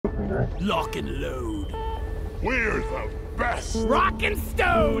right? Lock and load. We're the best! Rock and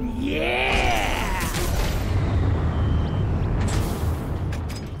stone, yeah!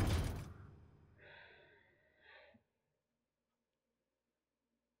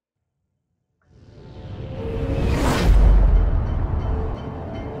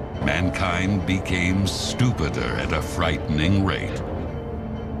 Mankind became stupider at a frightening rate.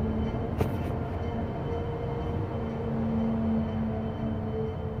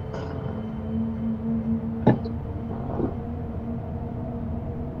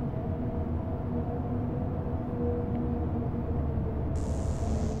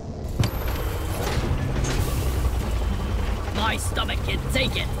 My stomach can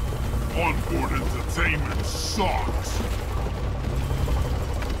take it. Onboard entertainment sucks!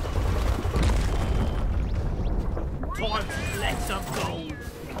 Time to collect some gold.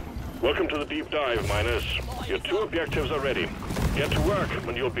 Welcome to the deep dive, miners. Your 2 objectives are ready. Get to work,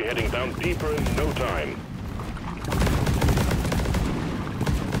 and you'll be heading down deeper in no time.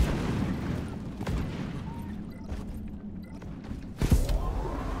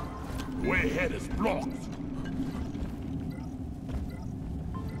 Way ahead is blocked!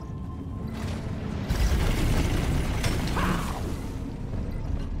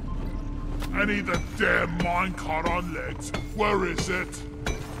 I need the damn minecart on legs. Where is it?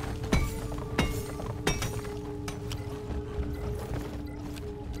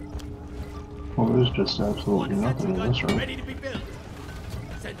 Well, there's just absolutely nothing in this room. Ready to be built.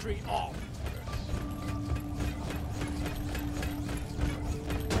 Sentry off.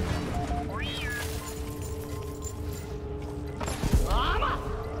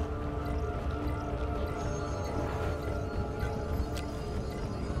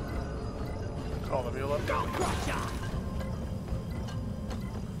 Call the mule up.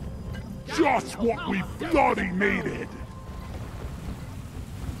 Just what we bloody needed!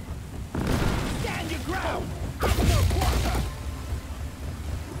 Stand your ground.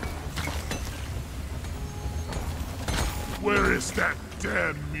 Where is that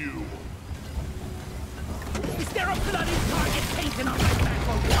damn mule? Is there a bloody target painted on my back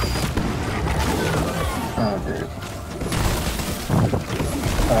or what? Oh, great.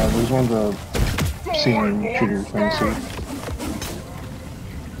 There's one of the ceiling shooter things here.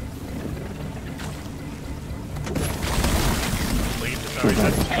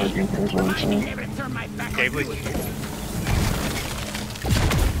 Prevent this targeting here is what I'm saying. Cave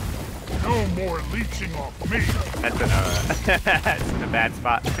No more leeching off me! That's in that's in a bad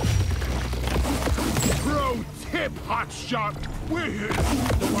spot. Pro tip, hotshot! We're here to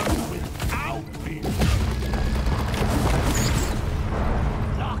shoot the ones without me!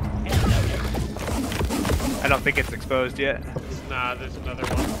 Lock and load. I don't think it's exposed yet. Nah, there's another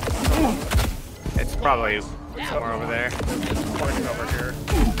one. It's probably somewhere over there. It's pointing over here.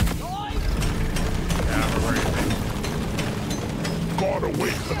 Yeah, we're worried. Gotta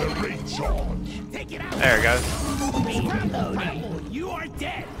wait for the recharge! Take it out. There it goes. Reloading. You are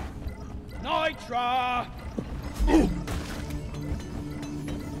dead. Nitra.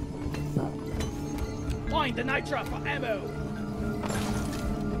 Find the Nitra for ammo.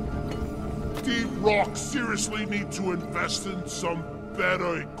 Deep Rock seriously need to invest in some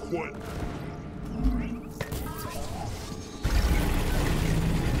better equipment.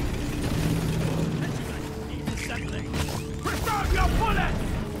 Preserve your bullets.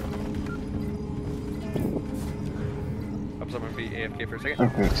 Oops, I'm gonna be AFK for a second.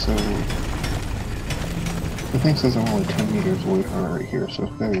 Okay, so the thing says I'm only 10 meters away from it right here, so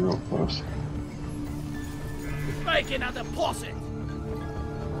it's very real close. Making a deposit.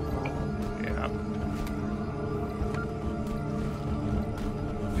 Yeah.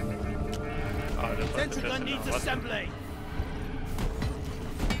 Oh, just like the Sentry gun piston needs on. assembly.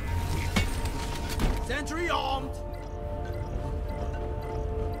 Sentry armed.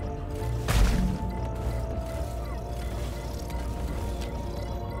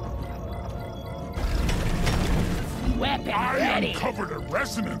 Weapon I ready. uncovered a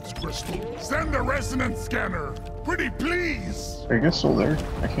resonance crystal. Send the resonance scanner. Pretty please. Are you guys still there?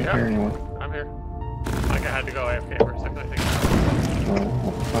 I can't Yeah. hear anyone. I'm here. Like I had to go AFK for a second, I think. Oh,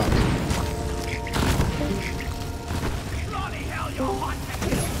 what the fuck? Bloody hell, you're hot.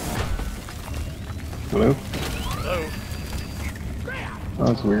 Hello? Hello. Oh,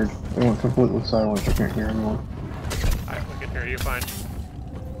 that's weird. It went completely silent. I can't hear anyone. Alright, we can hear you fine.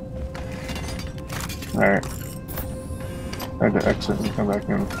 Alright. I had to exit and come back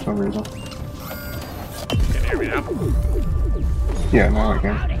in for some reason. Can you hear me now? Yeah, now I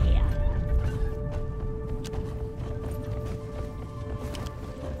can. Out of here.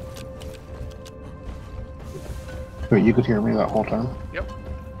 Wait, you could hear me that whole time? Yep.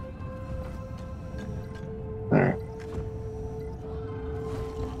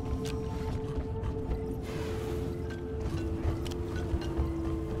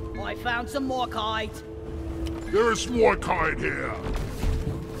 found some more kite. There is more kind here.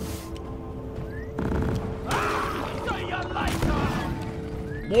 See you later!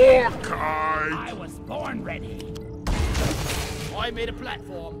 More kind. I was born ready. I made a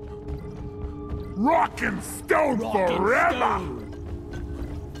platform. Rock and stone Rock and forever. stone.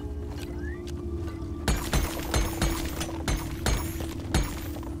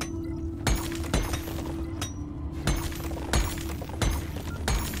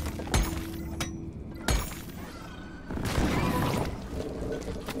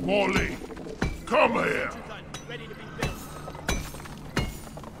 Molly, come here. Ready to be built.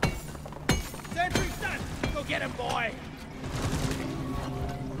 Sentry's done. Go get him, boy.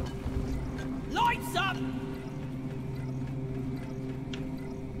 Lights up.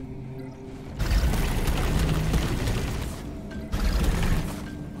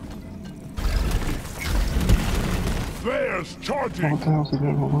 There's charging. What the hell's he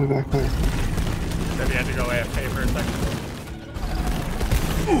doing all the way back there? Said he had to go AFK for a second.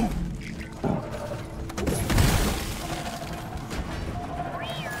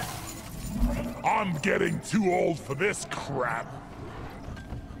 I'm getting too old for this crap.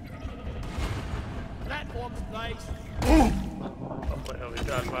 Platform's placed. Hopefully he'll be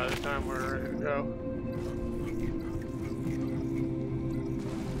done by the time we're ready to go.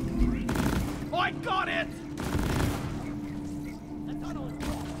 I got it! The tunnel is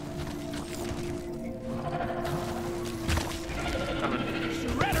blocked.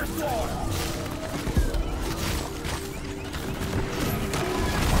 Shredder sword!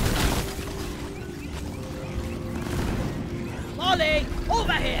 Molly,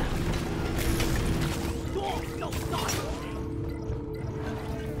 over here! Door, no stop!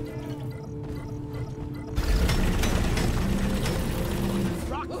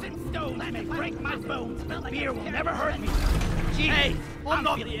 Rocks and stones may break my bones, but beer will never hurt me. Hey, I'm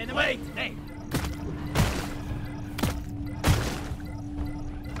not the enemy. Wait, hey.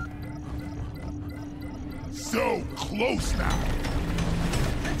 So close now.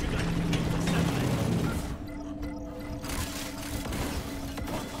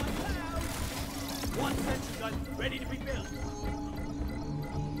 One sentry gun ready to be built.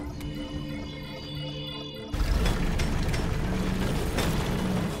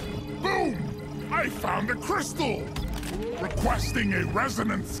 Boom! I found a crystal. Requesting a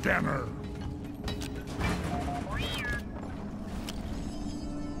resonance scanner.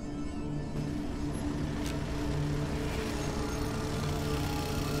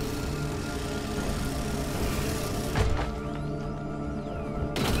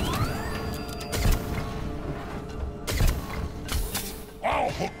 All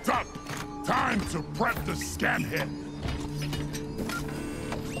hooked up. Time to prep the scan hit.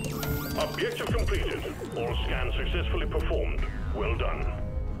 Objective completed. All scans successfully performed. Well done.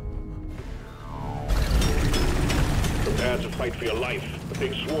 Prepare to fight for your life. The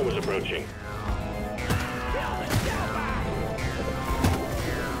big swarm is approaching.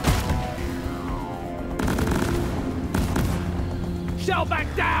 Shell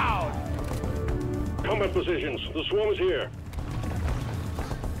back down! Combat positions. The swarm is here.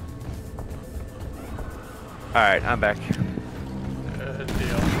 Alright, I'm back.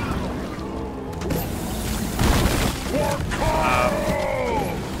 Deal.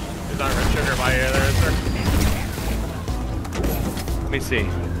 There's not red sugar by either, is there? Let me see.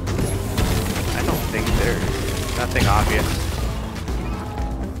 I don't think there's nothing obvious.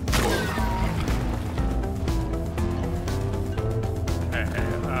 Hey,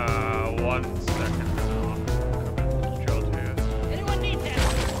 1 second. Drill to Anyone need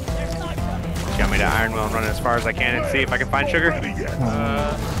help? There's snipers on here. You want me to Iron Will and run as far as I can and see if I can find sugar? Ready yet?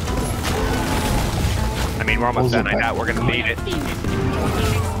 I mean, we're almost done. I doubt we're gonna need it.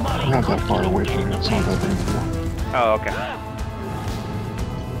 We're not that far away from it. It's not that big. Oh, okay.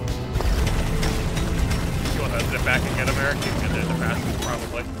 You want to zip back and get him, Eric? You can get there the fastest,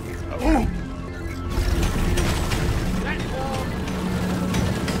 probably. Oh.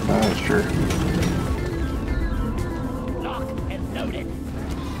 Sure. Locked and loaded.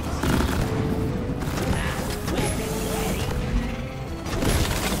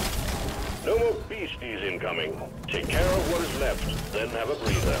 No more beasties incoming. Take care of what is left, then have a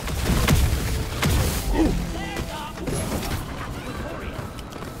breather.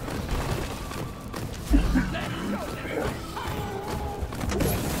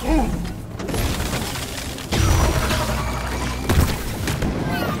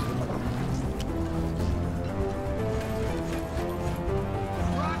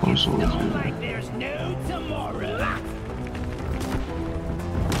 Like there's no tomorrow.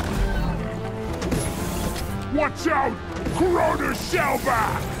 Watch out! Corona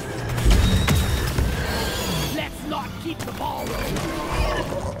shellback! not keep the ball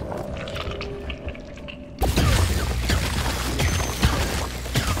rolling.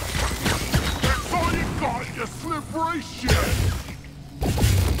 That's all you got, you slippery shit!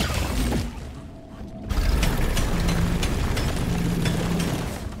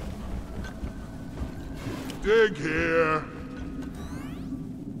 Dig here.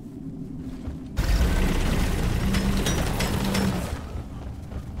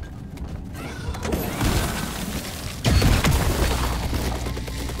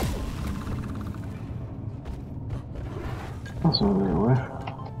 That's not the way.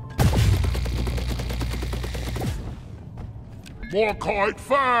 More kite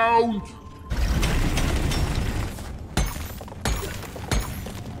found!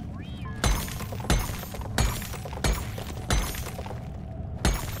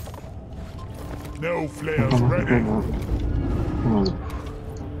 No flares ready.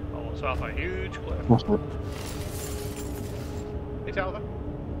 Almost off a huge cliff. That's it. Hey, Talbot.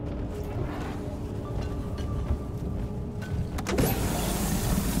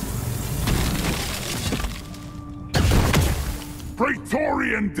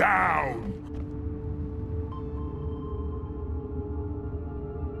 Praetorian down!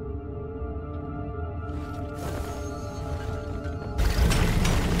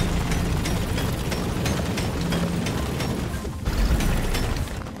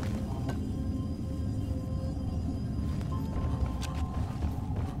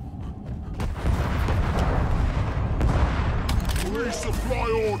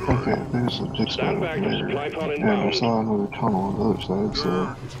 Resupply order! Okay, there's a jigsaw Stand over back, there. supply pod And I inbound. saw another tunnel on the other side,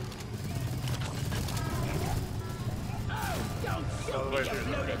 so All the way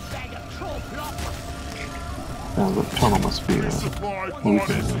through. the tunnel must be Resupply pod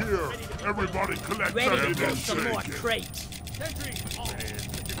is here! Everybody collect Ready to that put and some more take it! crates.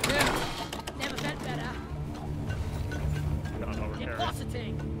 Never felt better. Not overcarrying.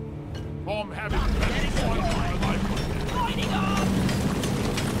 Depositing. I'm having Lighting up.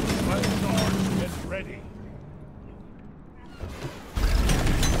 let's start get ready.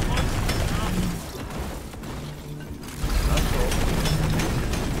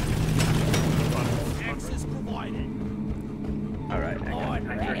 Access provided. Alright, I got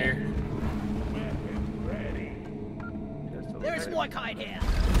nitro here. There is more kite here.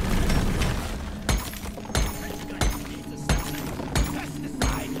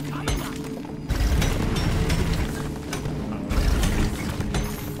 Pesticide coming up.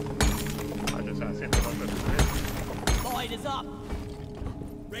 I just asked him to look at the grid. Light is up.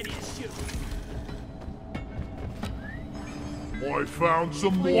 Ready to shoot. I found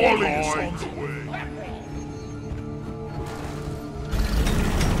some more kite on the way.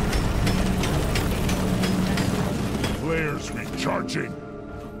 Flares recharging.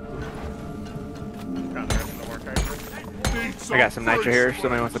 Got there, no more characters. Need I got some nitro here.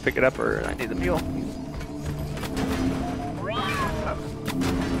 Somebody wants to pick it up, or I need the mule.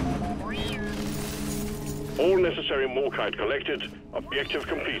 All necessary Morkite collected. Objective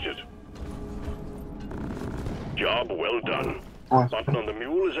completed. Job well done. Button on the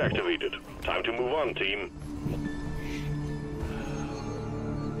mule is activated. Time to move on, team.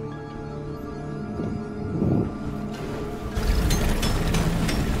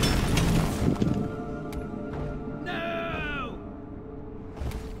 No!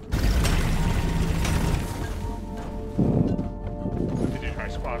 Did you try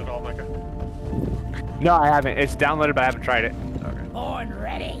squat at all, Micah? No, I haven't. It's downloaded, but I haven't tried it. Okay. Born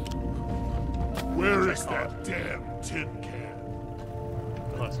ready. Where is that damn tin can?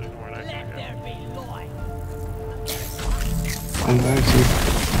 Unless there's more nitro. Let there be light. I'm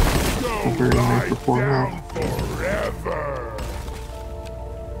actually Go Very nice right performance. down forever!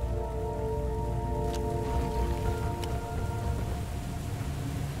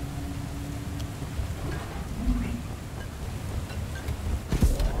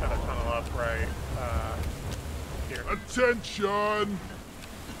 Got a tunnel up right here. Attention!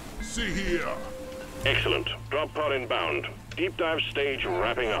 See here! Excellent. Drop pod inbound. Deep dive stage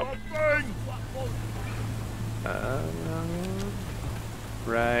wrapping up. Something!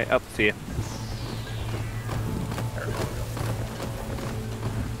 Right. Up. See ya.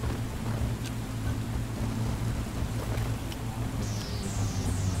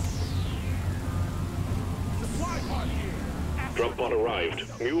 Drop pod arrived.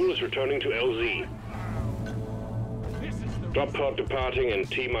 Mule is returning to LZ. Drop pod departing in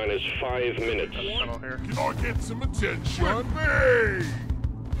T-minus 5 minutes. Tunnel here. Can I get some attention? Me!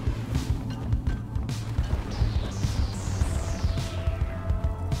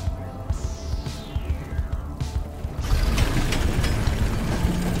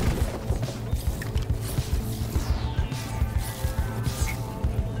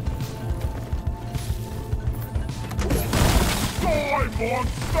 on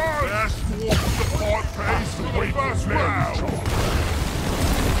stage! Best walk the part pace for the first round!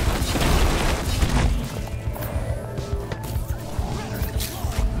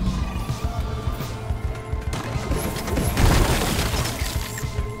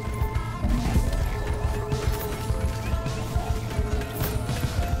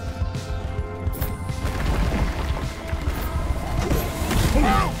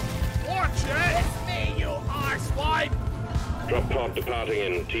 Drop pod departing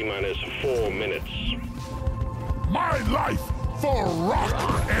in T-minus 4 minutes. My life for rock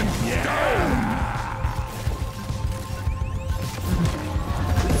and stone!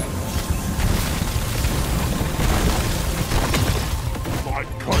 My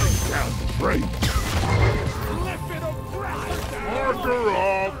cutting down trade! Marker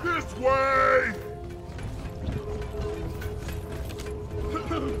off this way!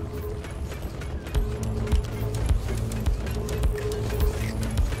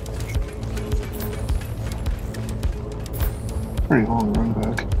 Pretty long run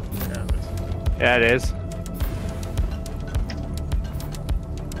back. Yeah, it is.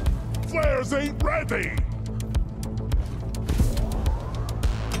 Flares ain't ready!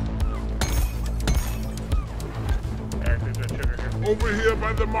 Eric, there's no sugar here. Over here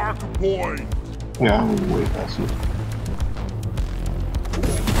by the marker point! Yeah, I'm way past it.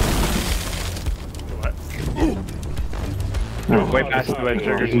 What? No, Way past the red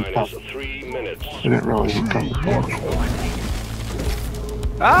trigger. T-minus 3 minutes. I didn't realize he'd come before.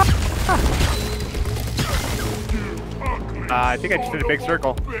 Ah! I think I just did a big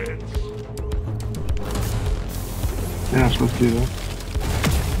circle. You're not supposed to do that.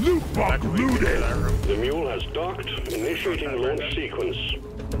 Loot bug Back to me, looted! that room. The mule has docked, initiating launch sequence.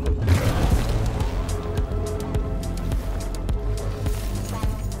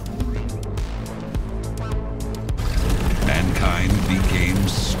 Mankind became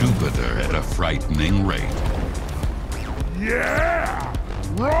stupider at a frightening rate. Yeah!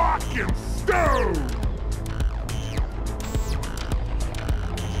 Rock and stone!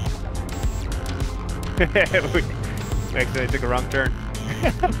 We accidentally took a wrong turn.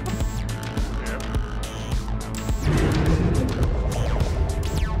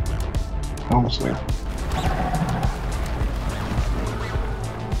 Almost there.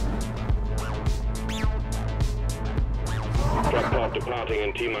 Drop pod departing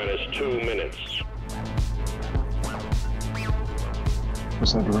in T-minus 2 minutes.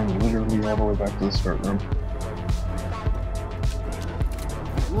 Just had to run literally all the way back to the start room.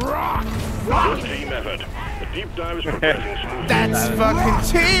 Rock! Good team effort. The deep dive is progressing smoothly. That's fucking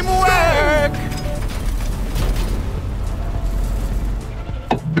teamwork!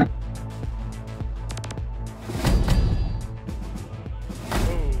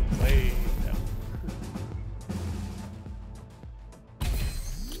 Oh, wait.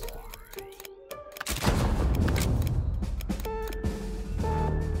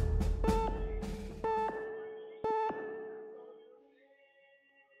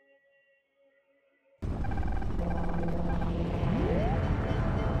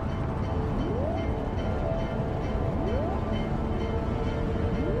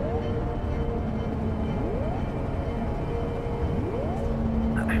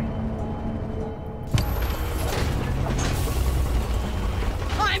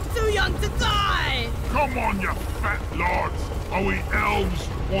 I'm too young to die! Come on, you fat lords! Are we elves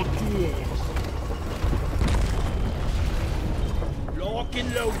or dwarves? Lock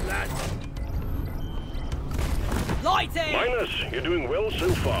and load, lads. Lighting! Minus, you're doing well so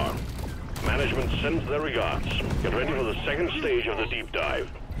far. Management sends their regards. Get ready for the second stage of the deep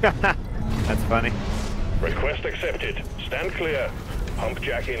dive. That's funny. Request accepted. Stand clear. Pump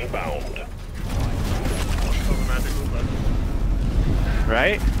jack inbound.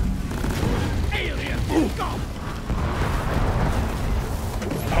 Right?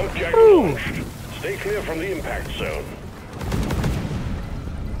 Pump jack launched. Stay clear from the impact zone.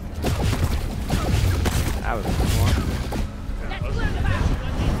 That was one.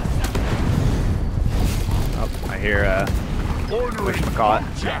 Oh, I hear whatchamacallit.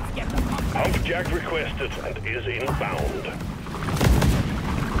 Pump jack requested and is inbound.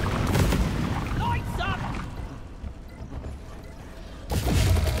 Lights up!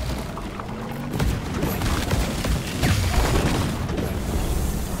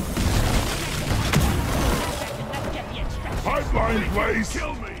 Pipeline place!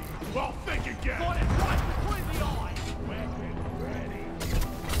 Kill me! Well, think again! Got it right between the eyes!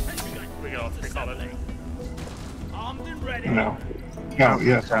 We got all three colors. Armed and ready! No. No,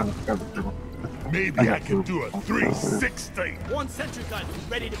 yes, I'm covered. Maybe I can do a 360! One sentry gun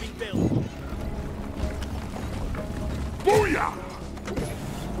ready to be built. Booyah!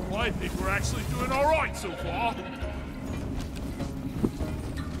 I think we're actually doing all right so far.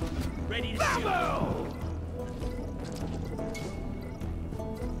 Ready to shoot.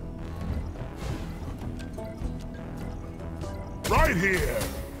 Right here.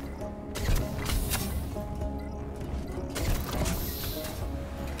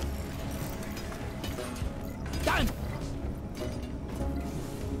 Done.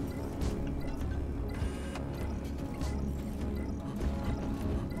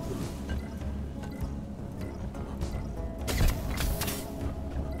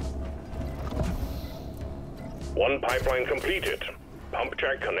 One pipeline completed. Pump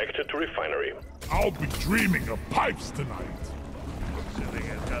jack connected to refinery. I'll be dreaming of pipes tonight. Assuming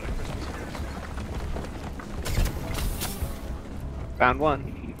it's got a Christmas tree. Found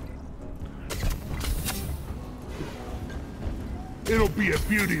one. It'll be a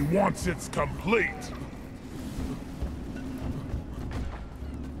beauty once it's complete.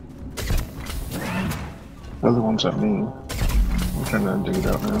 The other one's at me. I'm trying to dig it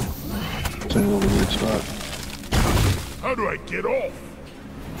out now. It's in a really weird spot. How do I get off?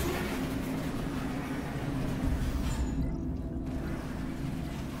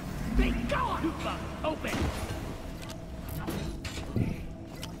 Be gone! Open!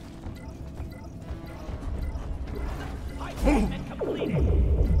 Pipeline completed.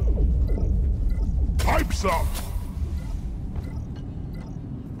 Pipes up!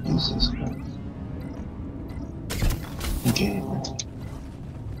 Jesus Christ. Okay.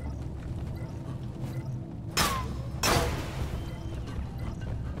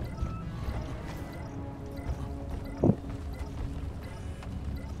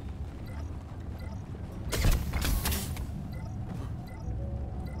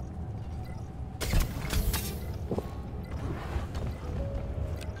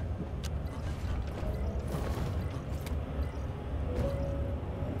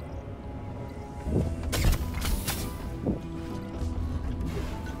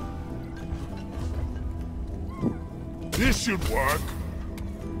 This should work.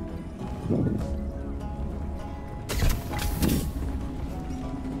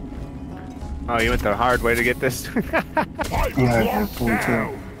 Oh, you went the hard way to get this? Pipe Yeah, locked fully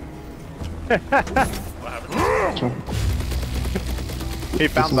down. He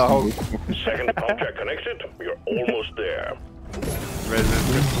found the hole. Second pump jack connected. You're almost there.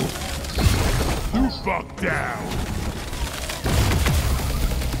 Resident. You buck down.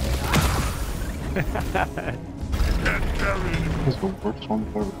 Can't carry it. That's the worst one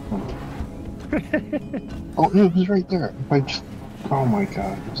I've ever done. Oh, no, he's right there. If I just... Oh my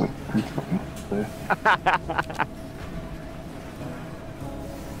god, it was like 3 fucking there.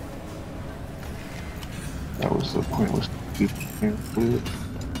 That was the pointless fluid.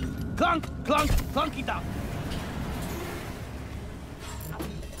 Clunk, clunk, clunky down.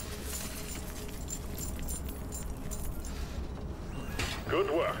 Good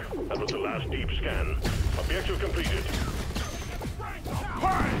work. That was the last deep scan. Objective completed.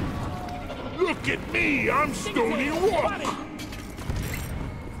 Hey! Look at me! I'm Stony Walk!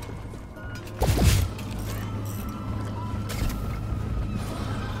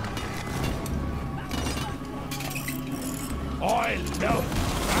 I love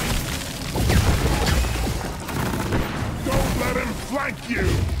it. Don't let him flank you!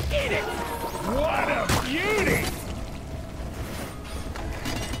 Eat it! What a beauty!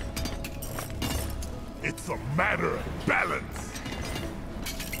 It's a matter of balance.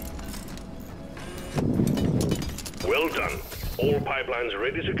 Well done. All pipelines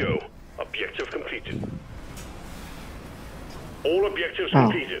ready to go. Objective completed. All objectives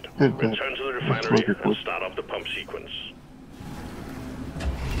completed. good. Return to the refinery and start up the pump sequence.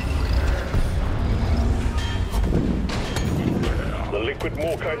 The liquid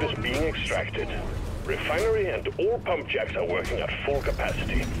morkite is being extracted. Refinery and all pump jacks are working at full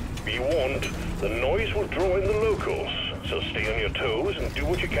capacity. Be warned, the noise will draw in the locals, so stay on your toes and do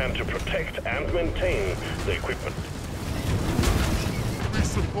what you can to protect and maintain the equipment.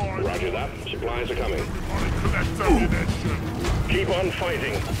 Resupply. Roger that. Supplies are coming. Collect ammunition. Keep on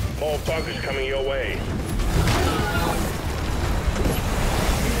fighting. More bugs coming your way.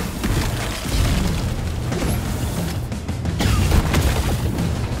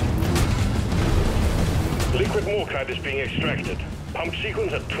 Liquid morkite is being extracted. Pump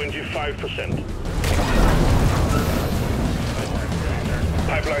sequence at 25%.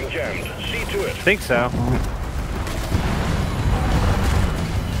 Pipeline jammed. See to it. Think so.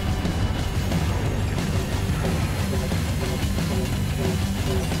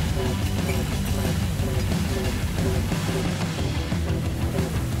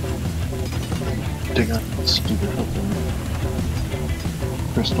 Dig out that stupid fucking...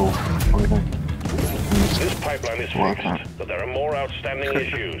 crystal. This pipeline is fixed, but there are more outstanding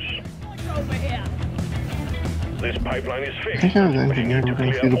issues. Over here. This pipeline is I fixed, think I was but you engineering need to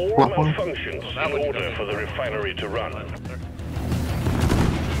to see clear the all plot one. malfunctions in order for the refinery to run.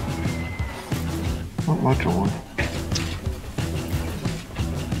 Not much of one.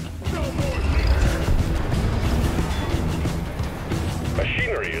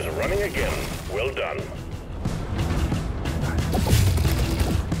 Machinery is running again. Well done.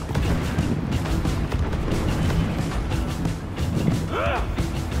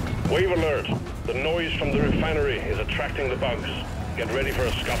 Wave alert. The noise from the refinery is attracting the bugs. Get ready for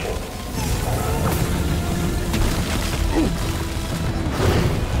a scuffle.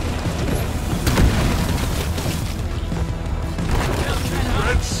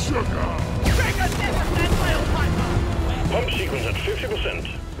 Red sugar! Pump sequence at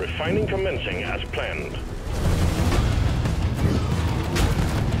 50%. Refining commencing as planned.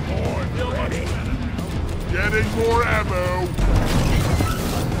 Getting more ammo!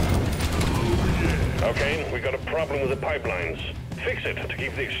 Okay, we got a problem with the pipelines. Fix it to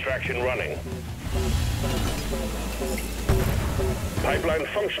keep the extraction running. Pipeline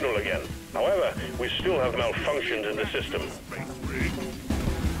functional again. However, we still have malfunctions in the system.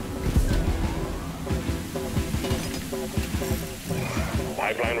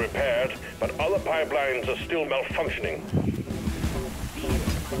 Pipeline repaired, but other pipelines are still malfunctioning.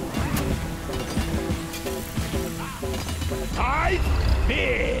 Tight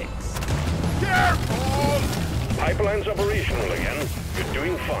fix. Careful! Pipeline's operational again. You're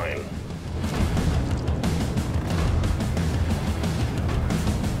doing fine.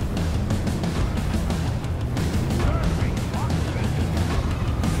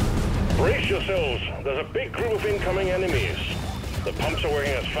 Brace yourselves. There's a big group of incoming enemies. The pumps are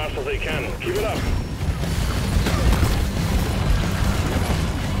working as fast as they can. Keep it up.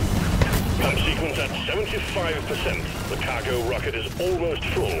 Pump sequence at 75%. The cargo rocket is almost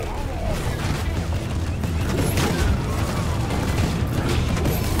full.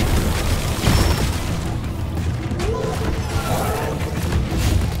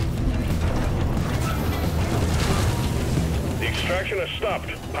 The extraction has stopped.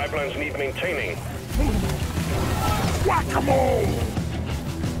 Pipelines need maintaining. Whack-a-mole!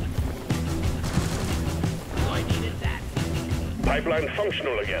 I needed that. Pipeline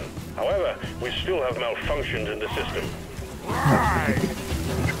functional again. However, we still have malfunctions in the system. Right!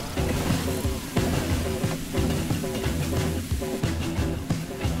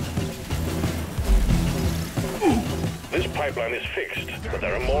 This pipeline is fixed, but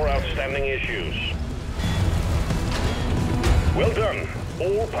there are more outstanding issues. Well done.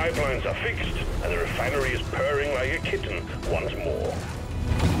 All pipelines are fixed, and the refinery is purring like a kitten once more.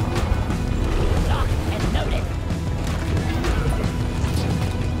 Locked and loaded.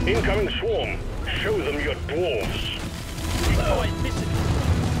 Incoming swarm. Show them your dwarves. Oh, and mission.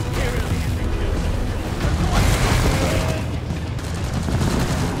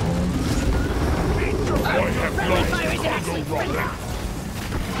 I have lost cargo rocket!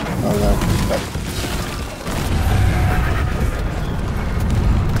 Oh, that.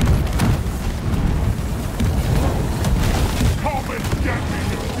 Come and get me,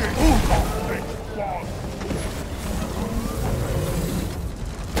 you big toxic bug!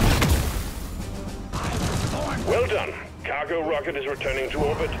 Well done. Cargo rocket is returning to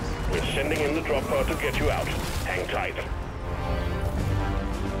orbit. We're sending in the drop pod to get you out. Hang tight.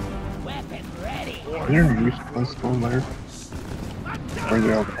 Weapon ready. Is there any use to this one there? Or are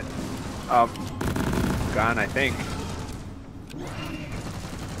they all dead? Gone, I think.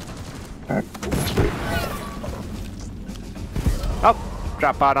 Okay, let's wait. Oh,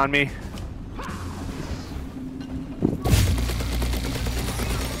 drop pod on me.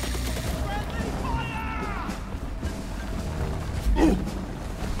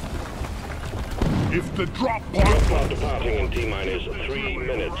 If the drop Drop pod pod departing in T-minus 3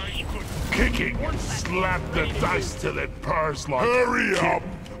 minutes. kicking, slap the dice till it purrs like hurry up!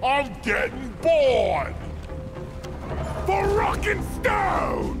 I'm getting bored! For rockin'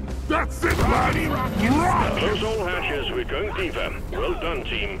 stone! That's it, laddie! Rock! Close all hatches. We're going deeper. Well done,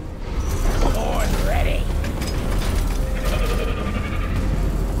 team. Board ready.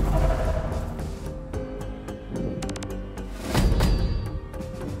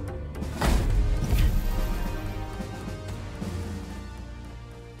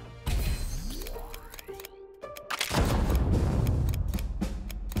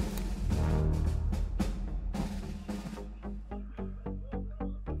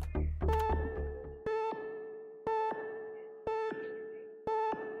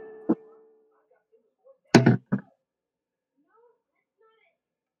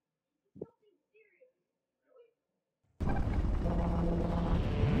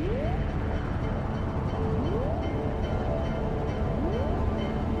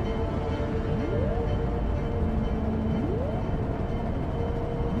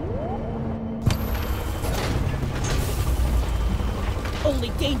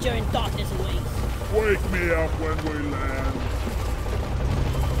 danger and darkness awaits. Wake me up when we land.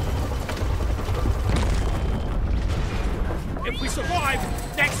 If we survive,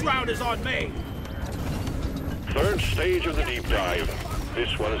 next round is on me. Third stage of the deep dive.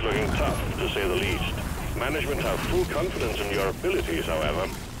 This one is looking tough, to say the least. Management have full confidence in your abilities, however.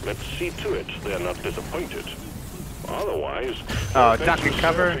 Let's see to it they're not disappointed. Otherwise, duck and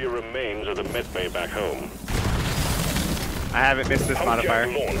cover. for your remains of the medbay back home. I haven't missed this modifier.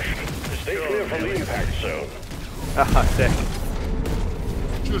 Launched. Stay clear from the impact zone. Oh, sick.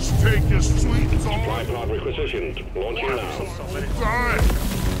 Just take your sweet time. Supply pod requisitioned. Launching now. Time.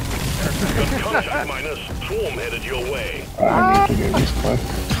 Got contact minus. Swarm headed your way. I need to get this clip.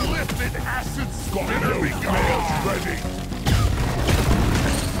 Lifted acid spinner. We go. Ready.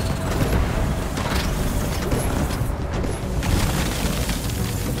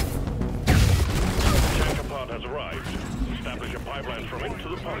 Tanker pod has arrived. Establish a pipeline from it to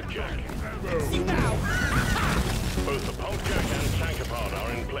the pump jack. Both the pump jack and tanker pod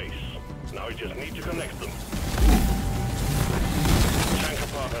are in place. Now we just need to connect them. Tanker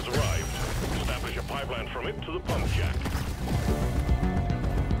pod has arrived. Establish a pipeline from it to the pump jack.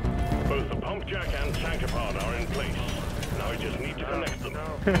 Both the pump jack and tanker pod are in place. Now we just need to connect them.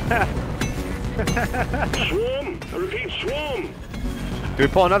 Swarm! I repeat, swarm! Do we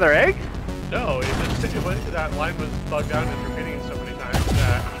pull another egg? No, that line was bugged out and repeating it so many times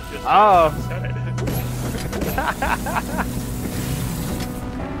that he just said it.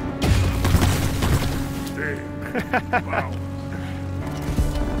 Wow.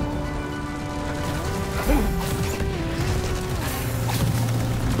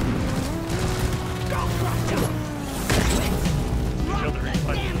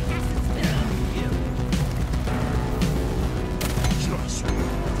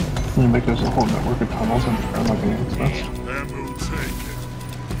 You make us a whole network of tunnels underground like an ants nest. Ammo taken.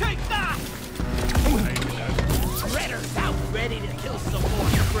 Take that! Shredder's out, ready to kill some more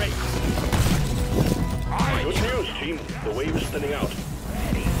prey. Good news, team. The wave is thinning out.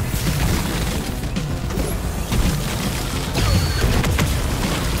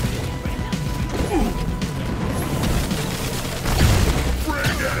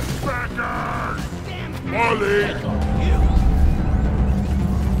 Bring it back, Molly!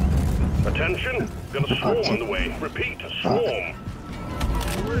 Attention! Got a swarm on the way. Repeat, a swarm.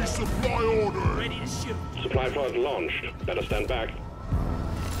 Resupply order. Ready to shoot. Supply pod launched. Better stand back.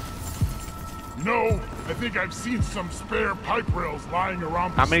 No, I think I've seen some spare pipe rails lying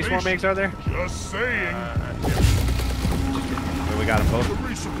around the How many station. swarm eggs are there? Just saying. We got them The both.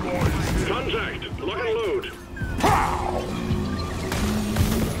 resupply is here. Contact! Lock and load. Pow!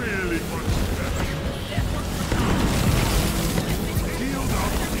 Really much better. Healed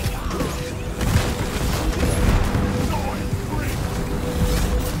up.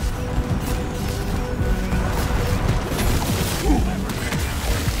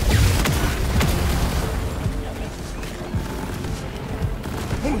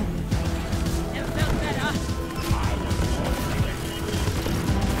 Never felt better.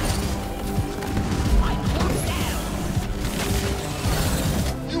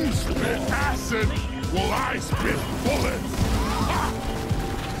 You spit acid, while I spit bullets. Ha!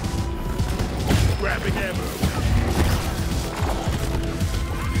 Grabbing ammo.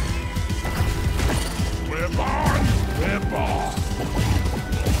 Whip on, whip off.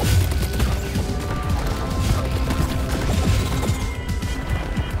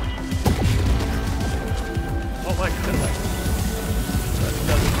 Oh my goodness. That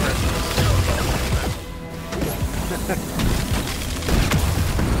doesn't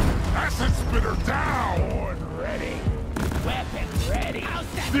Acid spitter down. Ready. Weapon ready. How's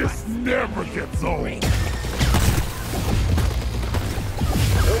that? This never gets old.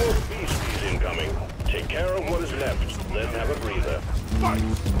 No more beasties incoming. Take care of what is left, then have a breather. Fight.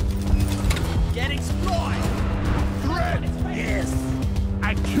 Get explored. Threat. Yes.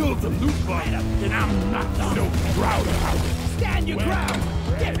 I killed the loot bug, and I'm not so proud about it. Stand your ground.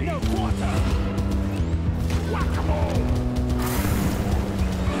 Give no quarter. Whack-a-mole.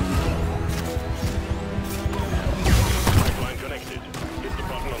 Pipeline connected. Hit the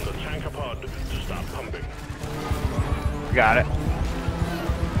button on the tanker pod to start pumping. Got it.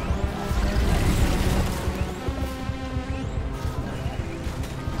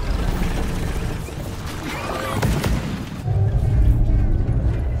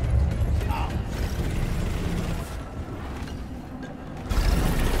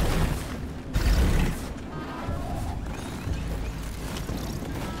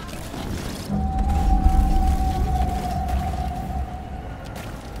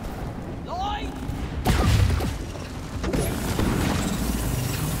 Lloyd.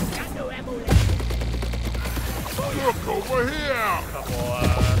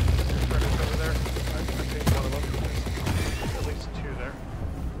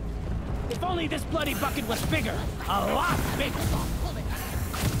 only this bloody bucket was bigger. A lot bigger.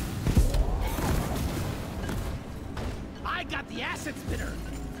 I got the acid spitter.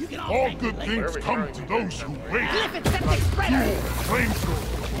 You can all All thank good me later. things come to those who wait. Cliff, it's septic spreader.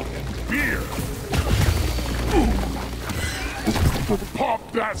 Flamethrower, beer.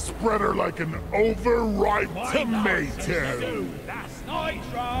 Pop that spreader like an overripe tomato. That's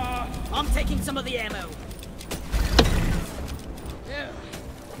Nitra. I'm taking some of the ammo.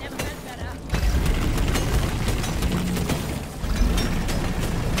 Never been better.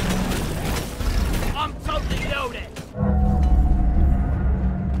 I'm totally loaded.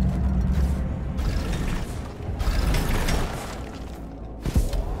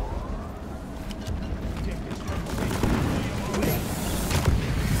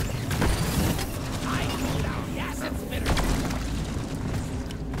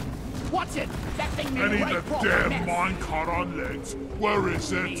 Watch it! That thing made I a need right the proper damn mess. minecart on legs. Where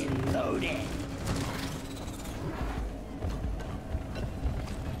is it? Loaded.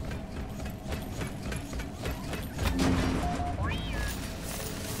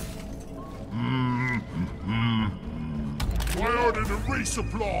 I ordered a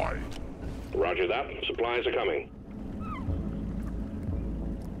resupply. Roger that. Supplies are coming.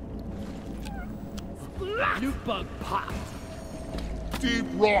 Nuke bug popped. Deep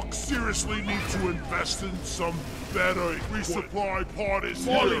Rock seriously need to invest in some better resupply parties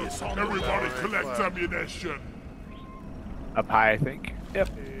here. Everybody collect ammunition. Up high, I think. Yep.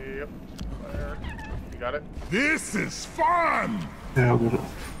 Yep. There. You got it? This is fun! Yeah, I'll get it.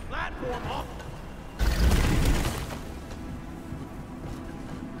 Platform off.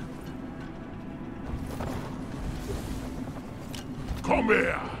 Come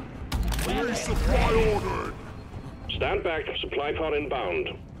here! Resupply ordered! Stand back. Supply pod inbound.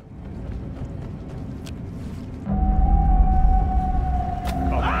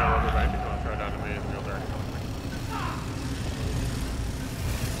 I'll go over back and I'll throw down the main fielder.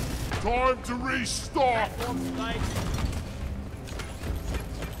 Time to restock!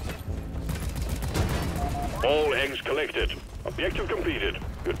 All eggs collected. Objective completed.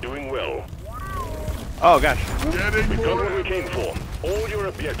 You're doing well. Oh gosh. Getting We got more what we came for. All your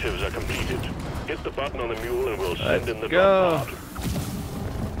objectives are completed. Hit the button on the mule and we'll send in the go. drop pod.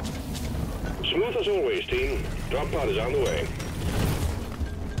 Smooth as always, team. Drop pod is on the way.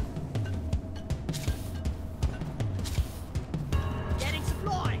 Getting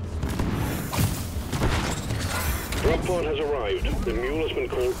supplies. Drop pod has arrived. The mule has been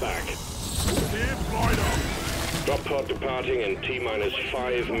called back. Keep right up! Drop pod departing in T-minus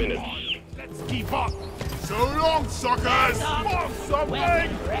 5 minutes. Let's keep up! So long, suckers! Want something?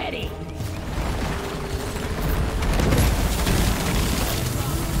 Weapon ready.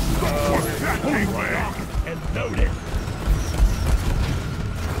 Attacking me! And loaded!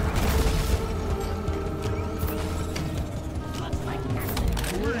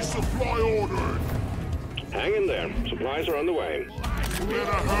 Resupply ordered! Hang in there. Supplies are on the way. Better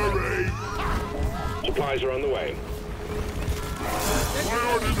hurry! Supplies are on the way.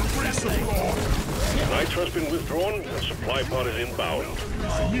 I ordered a resupply! Nitro's been withdrawn. Supply pod is inbound.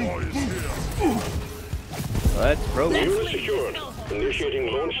 Supply is here! Let's roll. Mule is secured.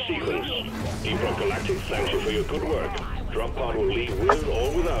 Initiating launch sequence. Deep Rock Galactic thanks you for your good work. Drop pod will leave with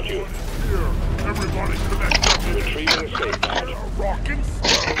or without you. Here, everybody collect up in Retrieving safe pod. rock and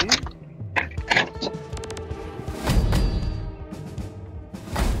stone!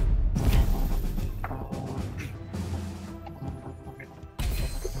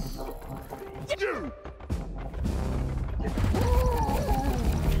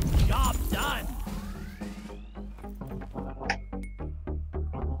 Job done.